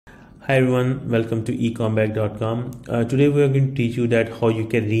Hi everyone, welcome to EcomBack.com. Today we are going to teach you that how you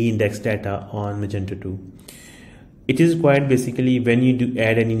can re-index data on Magento 2. It is quite basically when you do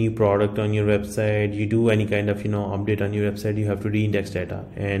add any new product on your website, you do any kind of update on your website, you have to re-index data.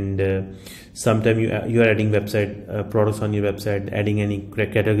 And sometimes you are adding website products on your website, adding any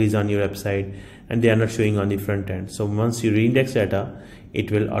categories on your website, and they are not showing on the front end. So once you re-index data,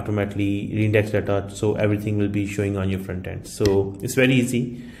 it will automatically re-index data, so everything will be showing on your front end. So it's very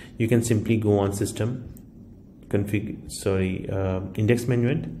easy. You can simply go on system index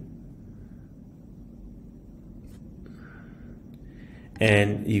management,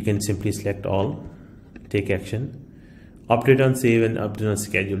 and you can simply select all, take action, update on save and update on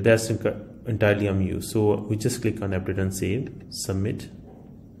schedule. That's entirely on you. So we just click on update on save, submit.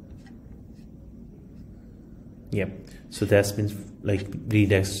 Yep, so that's been like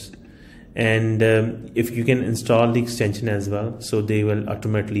re-indexed. And if you can install the extension as well, so they will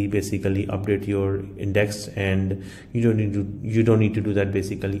automatically basically update your index, and you don't need to do that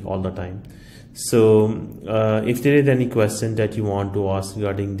basically all the time. So if there is any question that you want to ask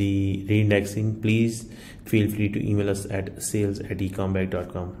regarding the re-indexing, please feel free to email us at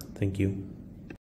sales@ecomback.com. Thank you.